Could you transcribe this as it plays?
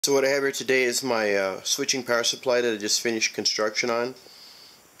So what I have here today is my switching power supply that I just finished construction on,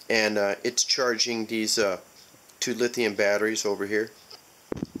 and it's charging these two lithium batteries over here.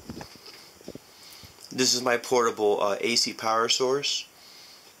 This is my portable AC power source.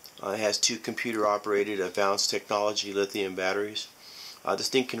 It has two computer operated advanced technology lithium batteries. This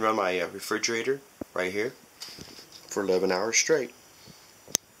thing can run my refrigerator right here for 11 hours straight.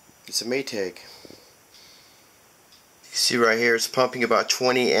 It's a Maytag. You see right here, it's pumping about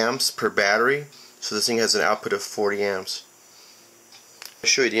 20 amps per battery, so this thing has an output of 40 amps. I'll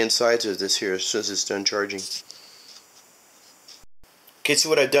show you the insides of this here as soon as it's done charging. Okay, so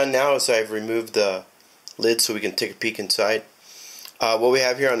what I've done now is I've removed the lid so we can take a peek inside. What we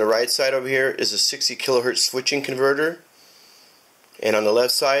have here on the right side over here is a 60 kilohertz switching converter, and on the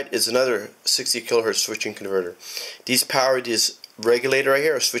left side is another 60 kilohertz switching converter. These power this regulator right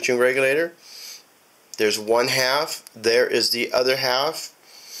here, a switching regulator. There's one half, there is the other half.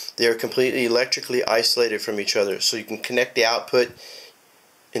 They are completely electrically isolated from each other, so you can connect the output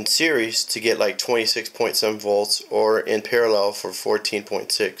in series to get like 26.7 volts or in parallel for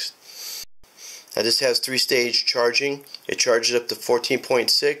 14.6. Now this has three-stage charging. It charges up to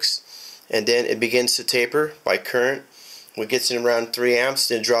 14.6 and then it begins to taper by current. When it gets in around 3 amps,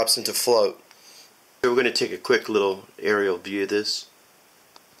 then it drops into float. So we're going to take a quick little aerial view of this.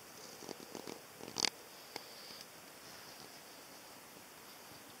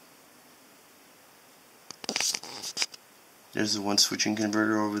 There's the one switching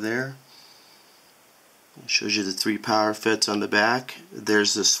converter over there. It shows you the 3 power FETs on the back.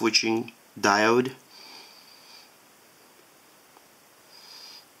 There's the switching diode.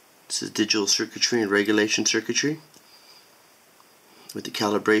 This is digital circuitry and regulation circuitry with the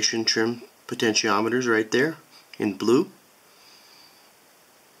calibration trim potentiometers right there in blue.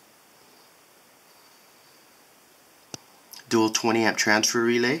 Dual 20 amp transfer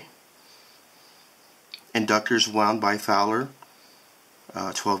relay. Inductors wound by Fowler,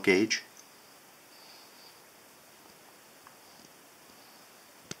 12 gauge.